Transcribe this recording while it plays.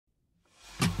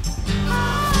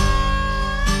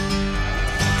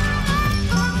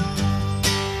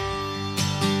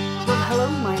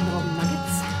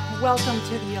welcome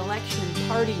to the election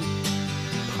party.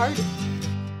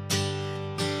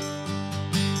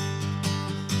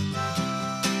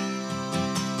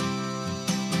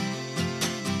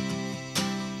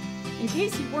 In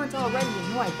case you weren't already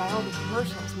annoyed by all the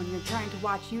commercials when you're trying to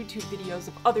watch YouTube videos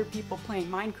of other people playing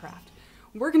Minecraft,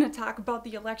 we're going to talk about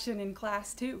the election in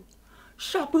class too.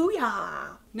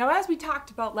 Shabuya! Now, as we talked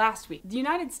about last week, the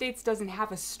United States doesn't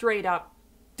have a straight up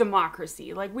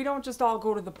democracy. Like, we don't just all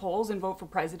go to the polls and vote for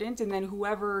president and then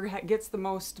whoever gets the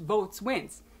most votes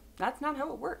wins. That's not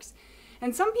how it works.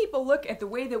 And some people look at the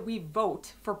way that we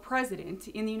vote for president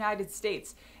in the United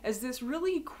States as this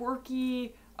really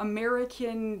quirky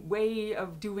American way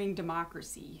of doing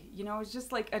democracy. You know, it's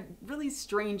just like a really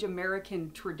strange American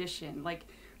tradition, like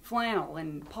flannel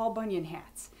and Paul Bunyan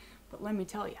hats. But let me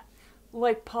tell you,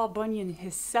 like Paul Bunyan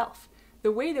himself,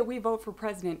 the way that we vote for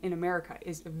president in America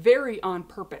is very on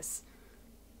purpose,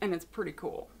 and it's pretty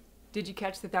cool. Did you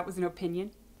catch that that was an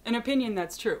opinion? An opinion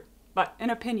that's true, but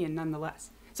an opinion nonetheless.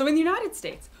 So in the United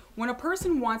States, when a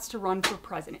person wants to run for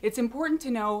president, it's important to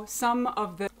know some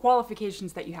of the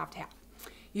qualifications that you have to have.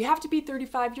 You have to be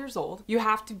 35 years old. You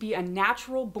have to be a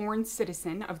natural-born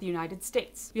citizen of the United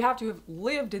States. You have to have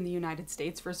lived in the United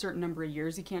States for a certain number of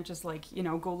years. You can't just, like, you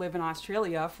know, go live in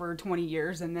Australia for 20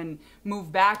 years and then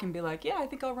move back and be like, yeah, I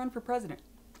think I'll run for president.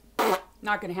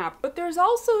 Not gonna happen. But there's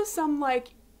also some, like,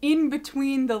 in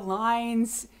between the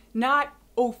lines, not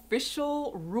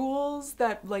official rules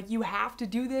that, like, you have to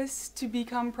do this to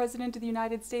become president of the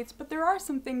United States, but there are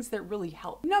some things that really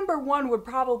help. Number one would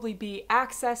probably be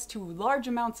access to large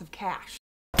amounts of cash.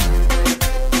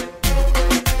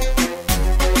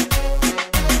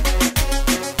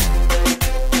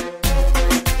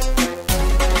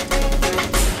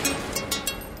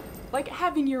 Like,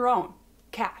 having your own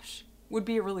cash would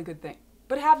be a really good thing.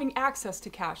 But having access to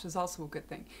cash is also a good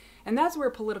thing. And that's where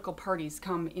political parties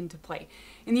come into play.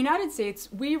 In the United States,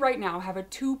 we right now have a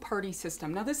two-party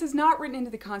system. Now, this is not written into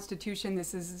the Constitution.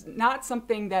 This is not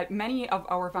something that many of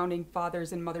our founding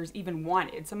fathers and mothers even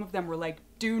wanted. Some of them were like,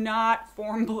 do not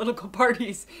form political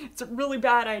parties. It's a really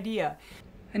bad idea.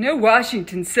 I know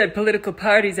Washington said political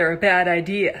parties are a bad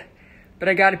idea, but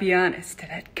I gotta be honest,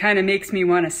 that kind of makes me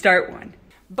want to start one.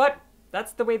 But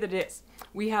that's the way that it is.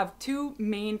 We have two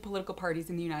main political parties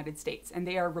in the United States, and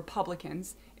they are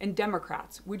Republicans and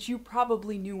Democrats, which you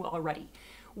probably knew already.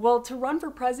 Well, to run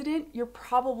for president, you're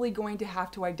probably going to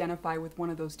have to identify with one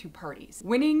of those two parties.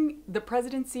 Winning the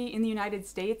presidency in the United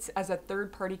States as a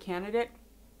third-party candidate,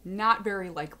 not very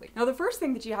likely. Now, the first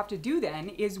thing that you have to do then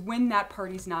is win that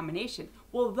party's nomination.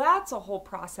 Well, that's a whole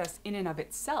process in and of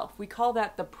itself. We call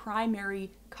that the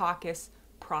primary caucus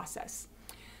process.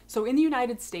 So in the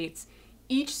United States,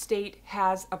 each state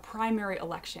has a primary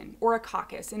election or a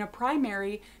caucus. In a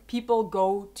primary, people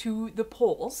go to the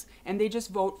polls and they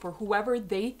just vote for whoever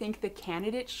they think the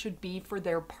candidate should be for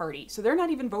their party. So they're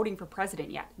not even voting for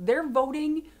president yet. They're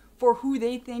voting for who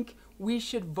they think we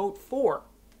should vote for.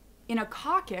 In a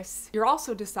caucus, you're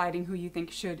also deciding who you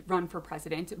think should run for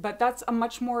president, but that's a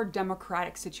much more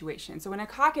democratic situation. So in a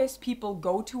caucus, people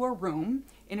go to a room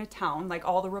in a town, like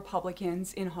all the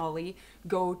Republicans in Holly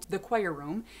go to the choir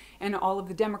room, and all of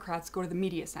the Democrats go to the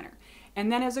media center. And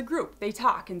then as a group, they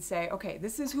talk and say, okay,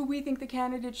 this is who we think the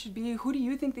candidate should be. Who do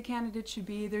you think the candidate should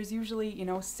be? There's usually, you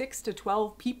know, 6 to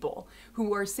 12 people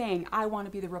who are saying, I want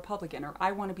to be the Republican or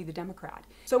I want to be the Democrat.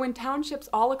 So in townships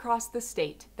all across the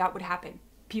state, that would happen.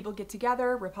 People get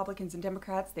together, Republicans and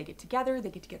Democrats, they get together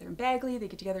in Bagley, they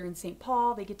get together in St.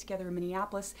 Paul, they get together in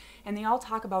Minneapolis, and they all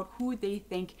talk about who they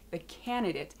think the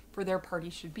candidate for their party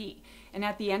should be. And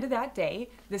at the end of that day,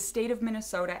 the state of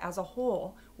Minnesota as a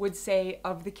whole would say,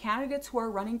 of the candidates who are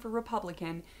running for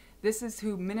Republican, this is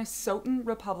who Minnesotan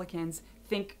Republicans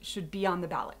think should be on the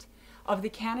ballot. Of the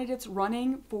candidates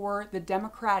running for the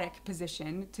Democratic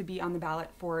position to be on the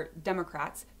ballot for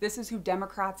Democrats, this is who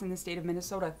Democrats in the state of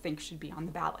Minnesota think should be on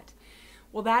the ballot.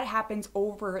 Well, that happens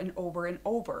over and over and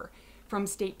over from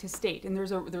state to state. And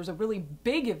there's a really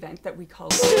big event that we call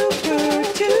Super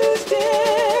Tuesday,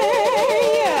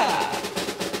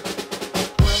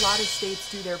 where a lot of states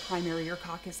do their primary or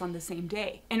caucus on the same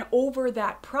day. And over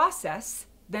that process,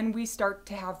 then we start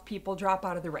to have people drop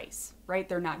out of the race, right?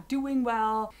 They're not doing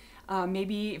well.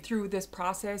 Maybe through this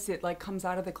process, it like comes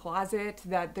out of the closet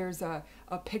that there's a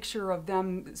picture of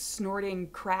them snorting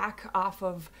crack off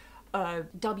of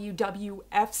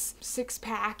WWF's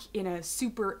six-pack in a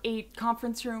Super 8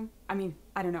 conference room. I mean,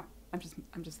 I don't know. I'm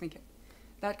just thinking.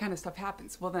 That kind of stuff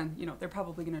happens. Well then, you know, they're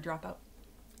probably going to drop out.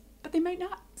 But they might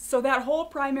not. So that whole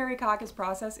primary caucus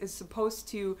process is supposed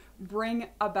to bring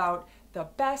about the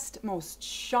best, most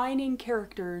shining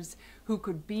characters who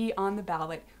could be on the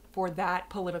ballot for that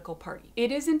political party.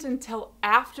 It isn't until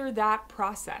after that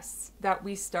process that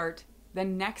we start the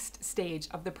next stage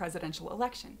of the presidential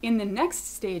election. In the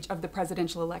next stage of the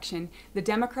presidential election, the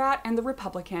Democrat and the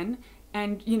Republican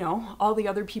and, you know, all the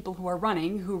other people who are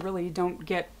running who really don't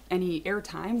get any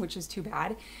airtime, which is too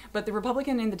bad, but the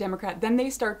Republican and the Democrat, then they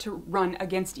start to run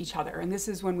against each other. And this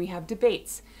is when we have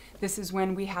debates. This is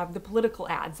when we have the political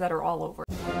ads that are all over.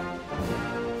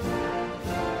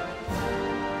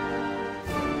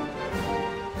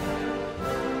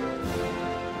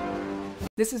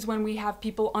 This is when we have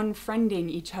people unfriending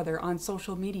each other on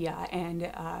social media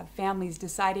and families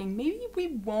deciding maybe we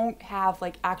won't have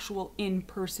like actual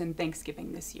in-person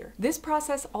Thanksgiving this year. This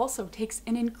process also takes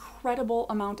an incredible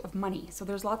amount of money. So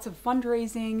there's lots of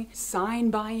fundraising, sign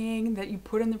buying that you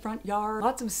put in the front yard,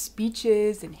 lots of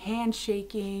speeches and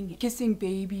handshaking, kissing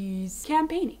babies,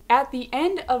 campaigning. At the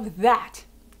end of that,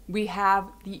 we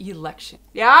have the election.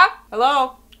 Yeah?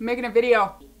 Hello? I'm making a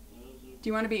video. Do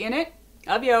you want to be in it?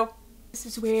 Love you. This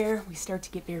is where we start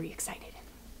to get very excited.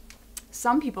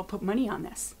 Some people put money on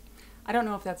this. I don't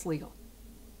know if that's legal.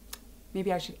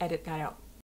 Maybe I should edit that out.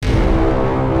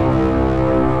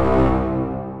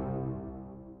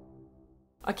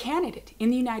 A candidate in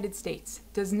the United States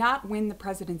does not win the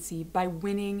presidency by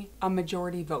winning a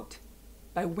majority vote,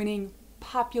 by winning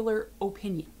popular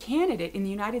opinion. A candidate in the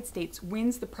United States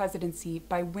wins the presidency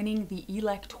by winning the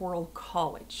Electoral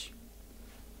College.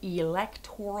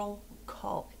 Electoral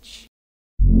College.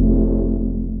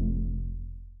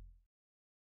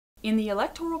 In the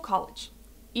Electoral College,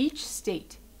 each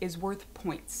state is worth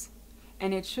points,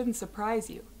 and it shouldn't surprise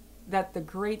you that the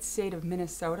great state of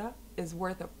Minnesota is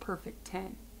worth a perfect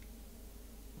 10.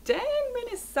 Dang,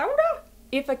 Minnesota!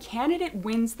 If a candidate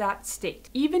wins that state,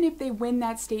 even if they win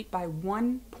that state by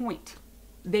 1 point,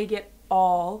 they get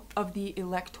all of the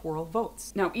electoral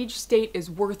votes. Now, each state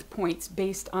is worth points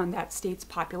based on that state's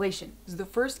population. So the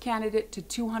first candidate to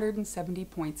 270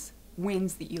 points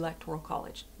wins the Electoral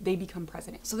College. They become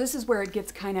president. So this is where it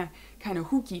gets kind of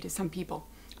hooky to some people.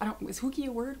 Is hooky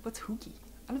a word? What's hooky?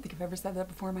 I don't think I've ever said that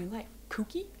before in my life.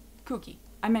 Kooky? Kooky.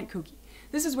 I meant kooky.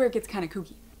 This is where it gets kind of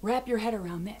kooky. Wrap your head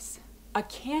around this. A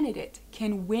candidate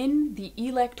can win the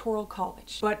Electoral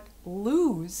College, but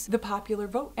lose the popular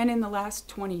vote. And in the last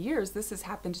 20 years, this has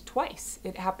happened twice.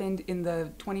 It happened in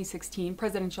the 2016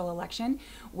 presidential election,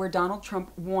 where Donald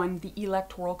Trump won the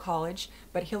Electoral College,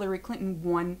 but Hillary Clinton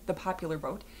won the popular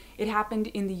vote. It happened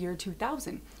in the year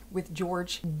 2000 with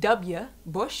George W.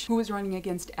 Bush, who was running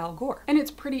against Al Gore. And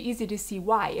it's pretty easy to see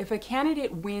why. If a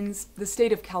candidate wins the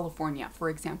state of California, for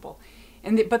example,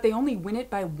 but they only win it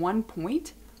by 1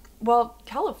 point, well,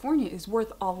 California is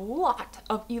worth a lot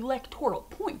of electoral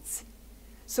points.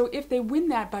 So if they win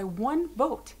that by 1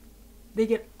 vote, they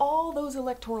get all those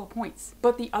electoral points.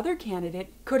 But the other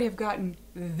candidate could have gotten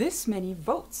this many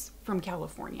votes from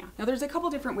California. Now, there's a couple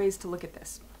different ways to look at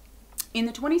this. In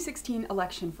the 2016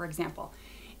 election, for example,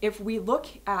 if we look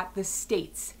at the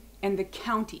states and the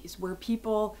counties where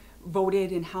people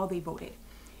voted and how they voted,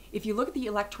 if you look at the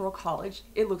Electoral College,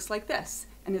 it looks like this.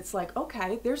 And it's like,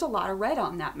 okay, there's a lot of red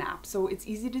on that map. So it's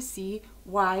easy to see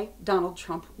why Donald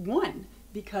Trump won,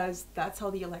 because that's how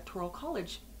the Electoral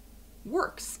College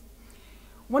works.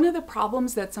 One of the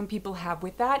problems that some people have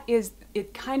with that is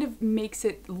it kind of makes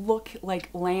it look like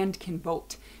land can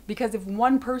vote. Because if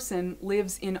one person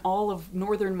lives in all of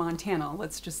northern Montana,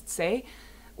 let's just say,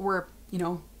 or, you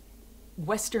know,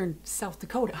 western South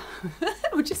Dakota,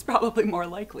 which is probably more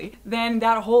likely, then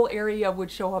that whole area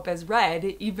would show up as red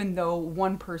even though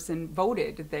one person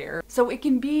voted there. So it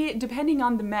can be depending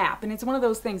on the map, and it's one of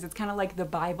those things, it's kind of like the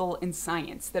Bible in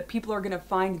science, that people are going to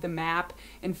find the map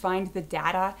and find the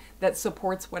data that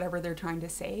supports whatever they're trying to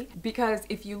say. Because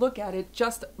if you look at it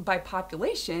just by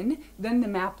population, then the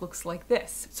map looks like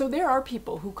this. So there are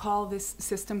people who call this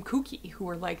system kooky, who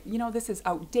are like, you know, this is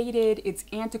outdated, it's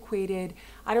antiquated,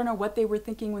 I don't know what they were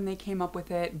thinking when they came up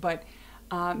with it, but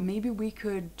maybe we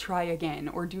could try again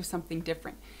or do something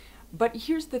different. But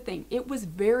here's the thing, it was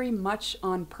very much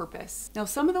on purpose. Now,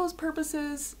 some of those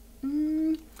purposes,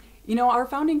 you know, our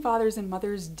founding fathers and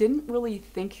mothers didn't really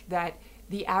think that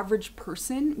the average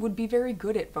person would be very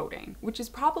good at voting, which is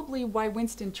probably why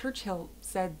Winston Churchill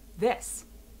said this.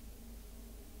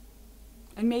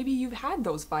 And maybe you've had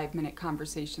those 5-minute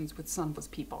conversations with some of those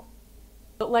people.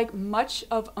 But like much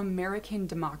of American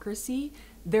democracy,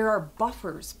 there are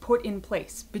buffers put in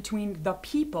place between the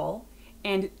people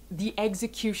and the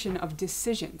execution of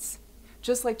decisions,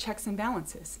 just like checks and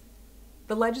balances.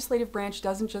 The legislative branch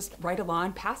doesn't just write a law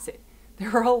and pass it.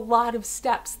 There are a lot of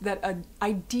steps that an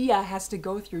idea has to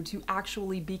go through to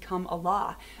actually become a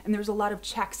law. And there's a lot of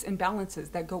checks and balances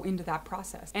that go into that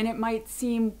process. And it might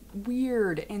seem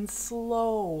weird and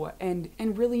slow and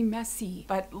really messy.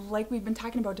 But like we've been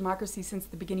talking about democracy since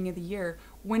the beginning of the year,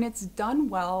 when it's done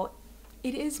well,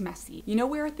 it is messy. You know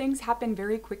where things happen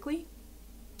very quickly?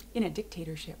 In a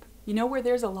dictatorship. You know where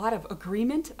there's a lot of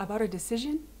agreement about a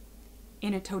decision?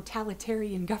 In a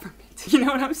totalitarian government. You know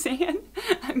what I'm saying?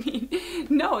 I mean,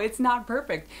 no, it's not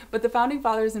perfect. But the founding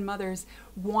fathers and mothers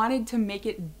wanted to make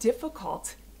it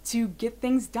difficult to get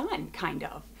things done, kind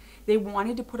of. They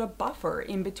wanted to put a buffer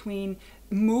in between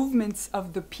movements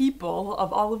of the people,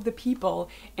 of all of the people,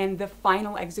 and the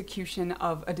final execution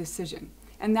of a decision.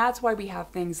 And that's why we have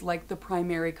things like the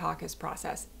primary caucus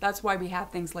process. That's why we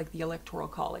have things like the Electoral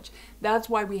College. That's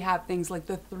why we have things like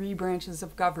the 3 branches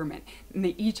of government. And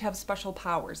they each have special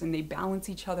powers and they balance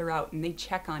each other out and they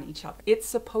check on each other. It's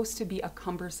supposed to be a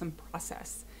cumbersome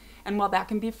process. And while that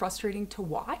can be frustrating to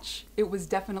watch, it was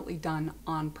definitely done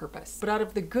on purpose. But out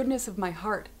of the goodness of my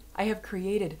heart, I have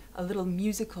created a little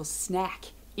musical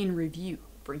snack in review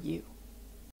for you.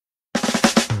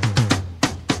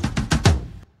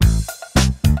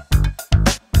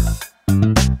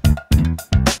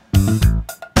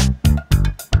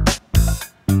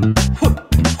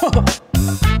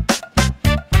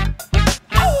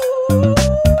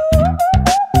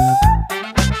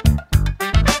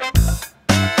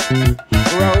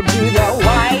 Road to the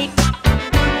White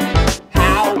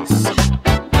House.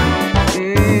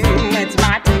 It's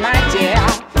mighty,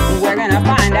 we're gonna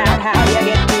find out how you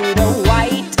get to the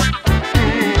White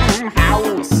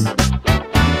House.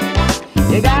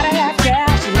 You gotta have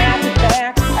cash and that's a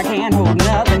fact. I can't hold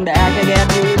nothing back to get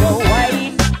to the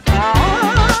White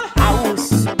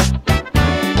House.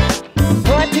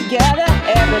 Put together,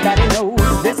 everybody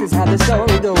knows this is how the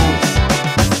story goes.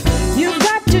 You've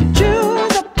got to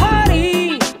choose a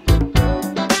party,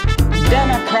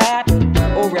 Democrat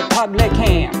or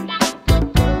Republican.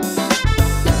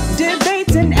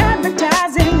 Debates and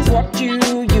advertising's what you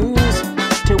use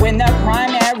to win the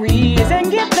primaries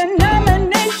and get the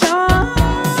nomination.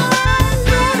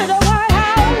 Go to the White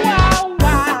House.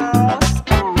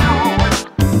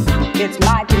 It's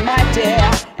mighty,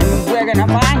 and we're gonna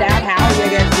find out how you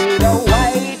get to the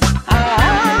White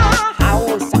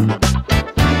House.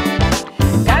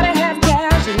 Gotta have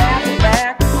cash and that's a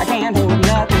fact. I can't hold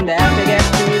nothing back to get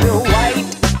to the White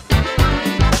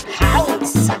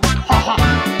House.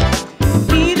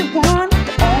 Be the one,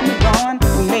 the only one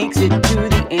who makes it to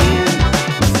the end.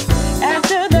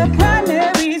 After the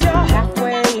primaries, you're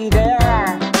halfway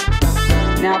there.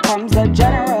 Now comes the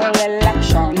general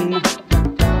election.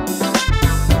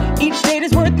 Each state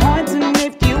is worth points, and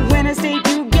if you win a state,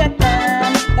 you get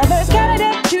them. The first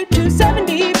candidate to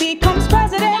 270 becomes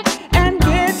president and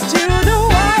gets to the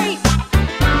White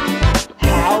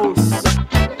House.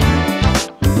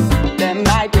 They're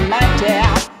mighty,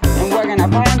 and we're gonna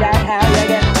find out how you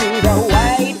get to the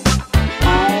White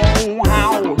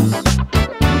House.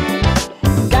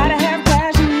 Gotta have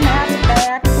cash and that's a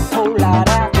fact. Whole lot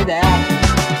after that.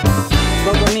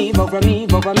 Vote for me, vote for me,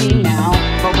 vote for me now.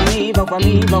 Vote for me, vote for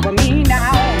me, vote for me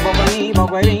now. Vote for me, vote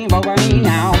for me, vote for me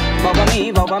now. Vote for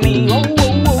me, vote for me, oh,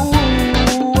 oh.